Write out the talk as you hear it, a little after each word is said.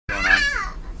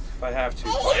if I have to,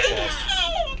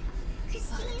 podcast.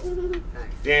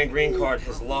 Dan Green Card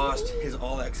has lost his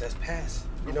All Access pass.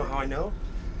 You know how I know?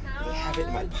 I have it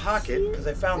in my pocket because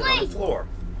I found it on the floor.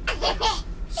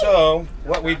 So,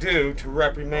 what we do to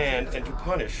reprimand and to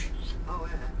punish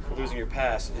for losing your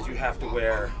pass is you have to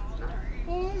wear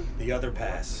the other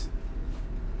pass.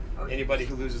 Anybody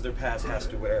who loses their pass has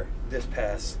to wear this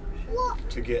pass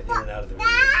to get in and out of the venue.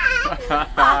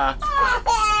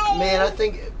 Man, I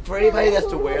think for anybody that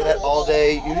has to wear that all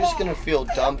day, you're just gonna feel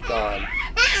dumped on.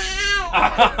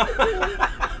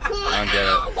 I don't get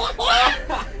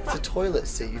it. It's a toilet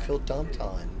seat. You feel dumped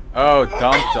on. Oh,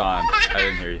 dumped on. I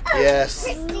didn't hear you. Yes.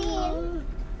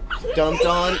 Dumped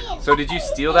on. So did you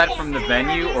steal that from the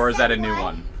venue, or is that a new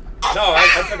one? No,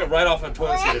 I took it right off the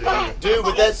toilet seat at the venue. Dude,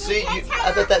 with that seat, I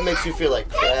thought that makes you feel like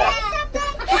crap.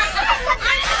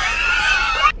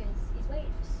 He's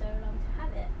waited for so long to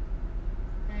have it.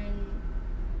 And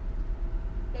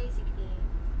basically,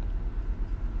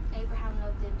 Abraham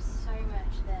loved him so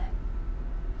much that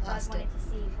God wanted to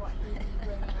see what he'd be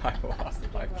willing I lost to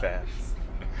my give up. pass.